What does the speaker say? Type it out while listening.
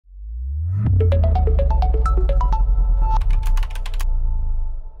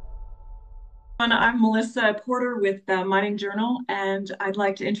everyone. I'm Melissa Porter with the Mining Journal, and I'd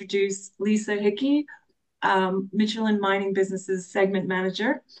like to introduce Lisa Hickey, Michelin Mining Businesses Segment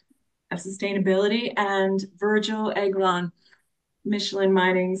Manager of Sustainability, and Virgile Ayglon, Michelin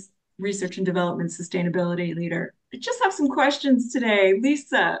Mining's Research and Development Sustainability Leader. I just have some questions today.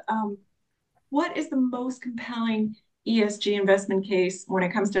 Lisa, what is the most compelling ESG investment case when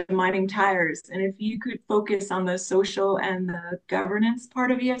it comes to mining tires? And if you could focus on the social and the governance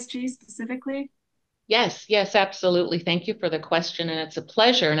part of ESG specifically. Yes, yes, absolutely. Thank you for the question. And it's a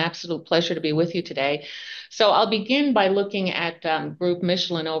pleasure, an absolute pleasure to be with you today. So I'll begin by looking at Group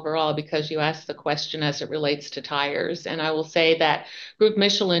Michelin overall because you asked the question as it relates to tires. And I will say that Group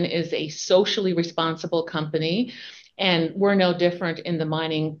Michelin is a socially responsible company. And we're no different in the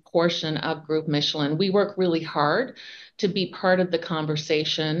mining portion of Group Michelin. We work really hard to be part of the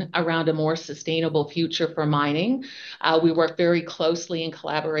conversation around a more sustainable future for mining. We work very closely in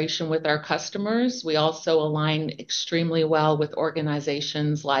collaboration with our customers. We also align extremely well with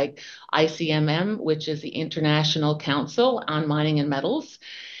organizations like ICMM, which is the International Council on Mining and Metals.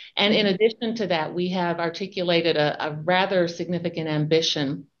 And in addition to that, we have articulated a rather significant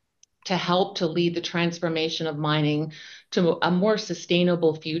ambition to help to lead the transformation of mining to a more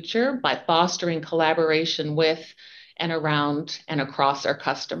sustainable future by fostering collaboration with and around and across our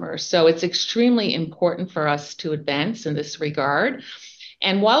customers. So it's extremely important for us to advance in this regard.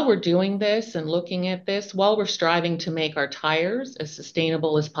 And while we're doing this and looking at this, while we're striving to make our tires as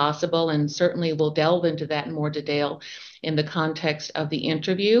sustainable as possible, and certainly we'll delve into that in more detail in the context of the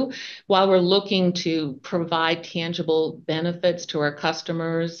interview, while we're looking to provide tangible benefits to our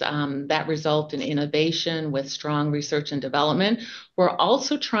customers that result in innovation with strong research and development, we're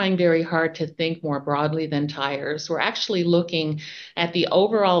also trying very hard to think more broadly than tires. We're actually looking at the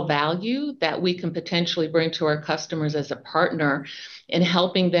overall value that we can potentially bring to our customers as a partner in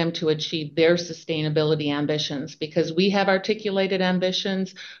helping them to achieve their sustainability ambitions, because we have articulated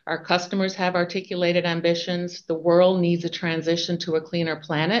ambitions, our customers have articulated ambitions, the world needs a transition to a cleaner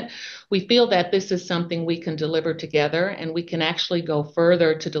planet. We feel that this is something we can deliver together, and we can actually go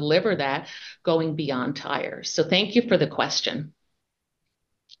further to deliver that going beyond tires. So thank you for the question.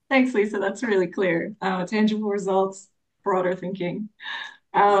 Thanks, Lisa. That's really clear. Tangible results, broader thinking.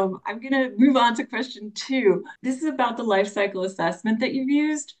 I'm going to move on to question two. This is about the life cycle assessment that you've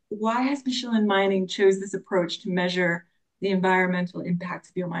used. Why has Michelin Mining chose this approach to measure the environmental impact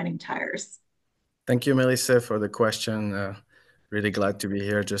of your mining tires? Thank you, Melissa, for the question. Really glad to be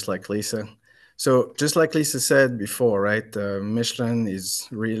here, just like Lisa. So, just like Lisa said before, right? Michelin is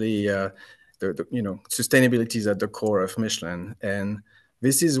really sustainability is at the core of Michelin, and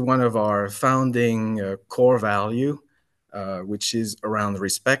this is one of our founding core value, which is around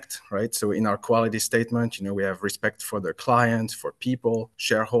respect, right? So, in our quality statement, we have respect for the client, for people,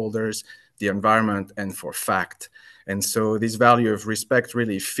 shareholders, the environment, and for fact. And so this value of respect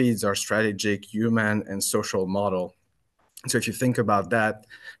really feeds our strategic, human, and social model. So if you think about that,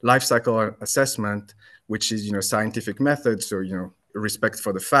 life cycle assessment, which is scientific method, so respect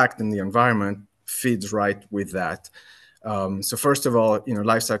for the fact and the environment feeds right with that. So first of all,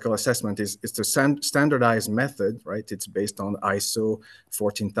 life cycle assessment is a standardized method, right? It's based on ISO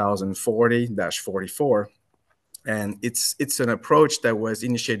 14040-44. And it's an approach that was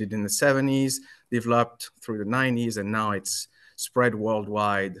initiated in the 70s, developed through the 90s, and now it's spread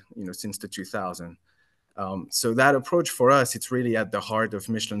worldwide, since the 2000s. So that approach for us, it's really at the heart of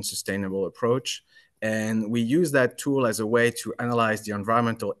Michelin's sustainable approach. And we use that tool as a way to analyze the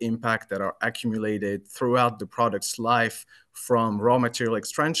environmental impact that are accumulated throughout the product's life, from raw material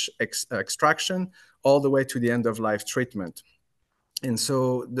extraction all the way to the end of life treatment. And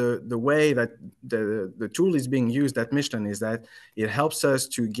so the way that the tool is being used at Michelin is that it helps us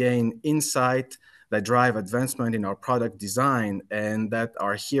to gain insight that drive advancement in our product design and that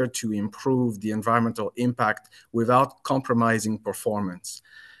are here to improve the environmental impact without compromising performance.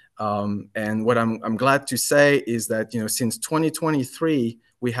 And what I'm glad to say is that since 2023,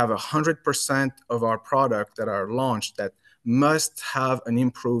 we have 100% of our product that are launched that must have an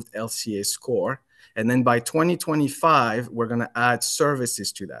improved LCA score. And then by 2025, we're going to add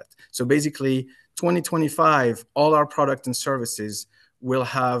services to that. So basically, 2025, all our product and services will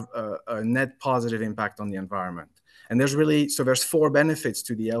have a net positive impact on the environment. And there's four benefits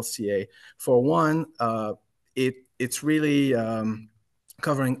to the LCA. For one, it's really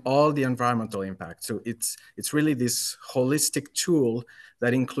covering all the environmental impact. So it's really this holistic tool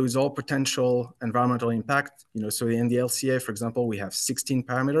that includes all potential environmental impact. So in the LCA, for example, we have 16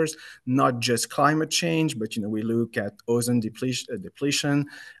 parameters, not just climate change, but we look at ozone depletion,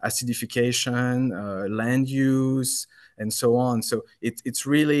 acidification, land use, and so on. So it's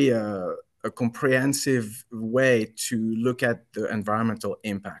really a comprehensive way to look at the environmental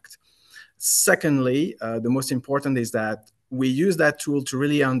impact. Secondly, the most important is that we use that tool to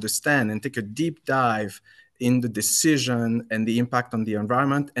really understand and take a deep dive in the decision and the impact on the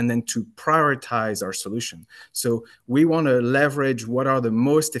environment, and then to prioritize our solution. So we want to leverage what are the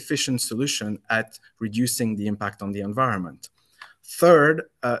most efficient solutions at reducing the impact on the environment. Third,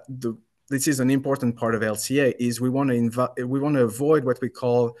 this is an important part of LCA, is we want to avoid what we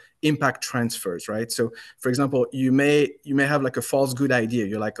call impact transfers, right? So, for example, you may have like a false good idea.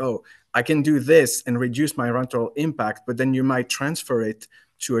 You're like, oh, I can do this and reduce my environmental impact, but then you might transfer it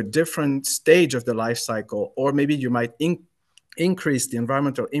to a different stage of the life cycle, or maybe you might increase the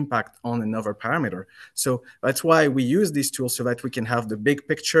environmental impact on another parameter. So that's why we use these tools, so that we can have the big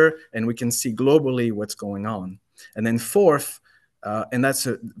picture and we can see globally what's going on. And then fourth, and that's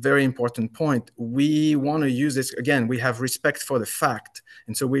a very important point, we want to use this, again, we have respect for the fact.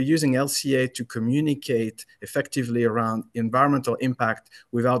 And so we're using LCA to communicate effectively around environmental impact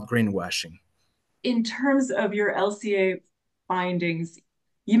without greenwashing. In terms of your LCA findings,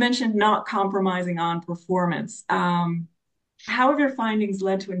 you mentioned not compromising on performance. How have your findings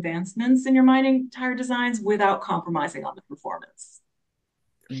led to advancements in your mining tire designs without compromising on the performance?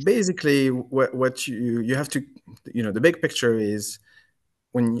 Basically, what you have to, the big picture is,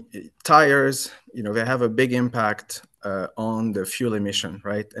 when tires, they have a big impact on the fuel emission,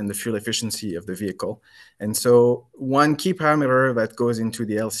 right, and the fuel efficiency of the vehicle. And so one key parameter that goes into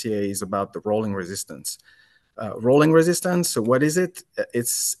the LCA is about the rolling resistance. Rolling resistance, so what is it?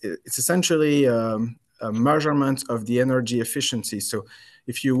 It's essentially a measurement of the energy efficiency. So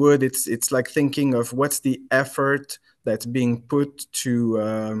if you would, it's like thinking of what's the effort that's being put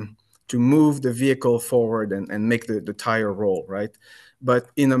to move the vehicle forward and make the tire roll, right? But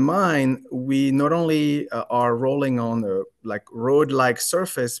in a mine, we not only are rolling on a like road-like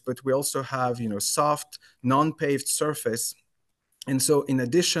surface, but we also have soft, non-paved surface. And so in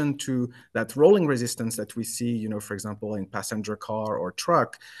addition to that rolling resistance that we see, for example, in passenger car or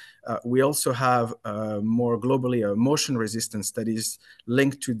truck, we also have more globally a motion resistance that is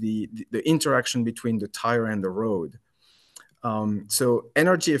linked to the interaction between the tire and the road. So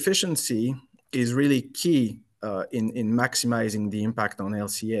energy efficiency is really key in maximizing the impact on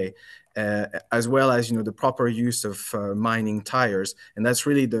LCA, as well as the proper use of mining tires, and that's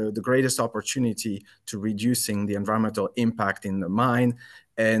really the greatest opportunity to reducing the environmental impact in the mine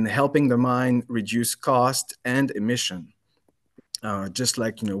and helping the mine reduce cost and emission. Just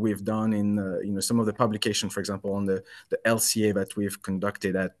like we've done in some of the publication, for example, on the LCA that we've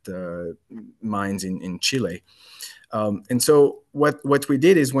conducted at mines in Chile. And so what we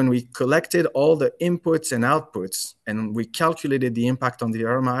did is, when we collected all the inputs and outputs and we calculated the impact on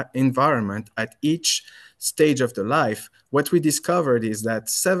the environment at each stage of the life, what we discovered is that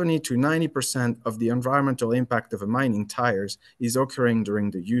 70 to 90% of the environmental impact of a mining tires is occurring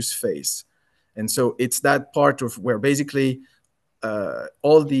during the use phase. And so it's that part of where basically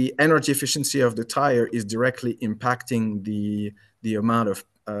all the energy efficiency of the tire is directly impacting the amount of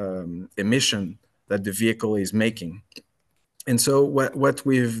emission that the vehicle is making. And so what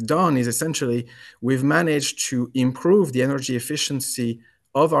we've done is, essentially, we've managed to improve the energy efficiency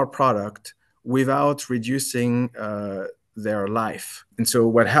of our product without reducing their life. And so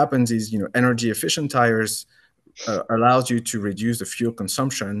what happens is, energy efficient tires allows you to reduce the fuel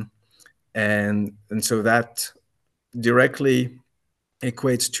consumption. And so that directly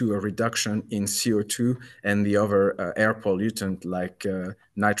equates to a reduction in CO2 and the other air pollutant, like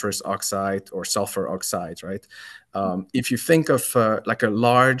nitrous oxide or sulfur oxide, right? If you think of like a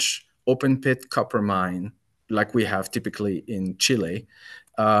large open pit copper mine, like we have typically in Chile,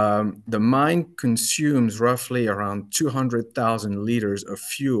 the mine consumes roughly around 200,000 liters of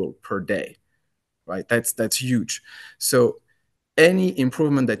fuel per day, right? That's huge. So any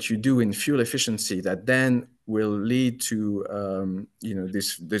improvement that you do in fuel efficiency that then will lead to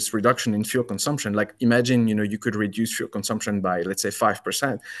this reduction in fuel consumption. Like, imagine you could reduce fuel consumption by, let's say,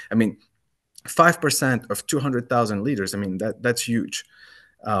 5%. I mean, 5% of 200,000 liters. I mean, that's huge.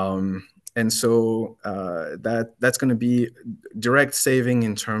 And so that's going to be direct saving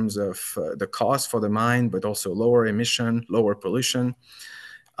in terms of the cost for the mine, but also lower emission, lower pollution.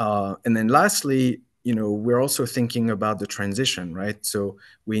 And then lastly, we're also thinking about the transition, right? So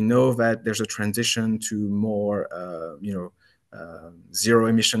we know that there's a transition to more, zero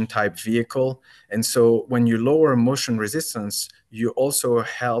emission type vehicle. And so when you lower motion resistance, you also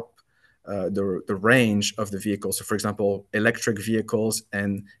help the range of the vehicle. So for example, electric vehicles,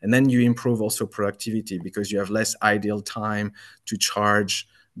 and then you improve also productivity, because you have less idle time to charge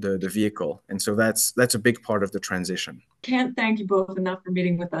the vehicle. And so that's a big part of the transition. can't thank you both enough for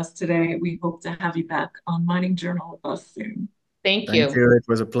meeting with us today. We hope to have you back on Mining Journal with us soon. Thank Thank you. you. It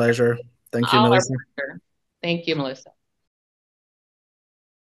was a pleasure. Thank you, All our Melissa. pleasure. Thank you, Melissa.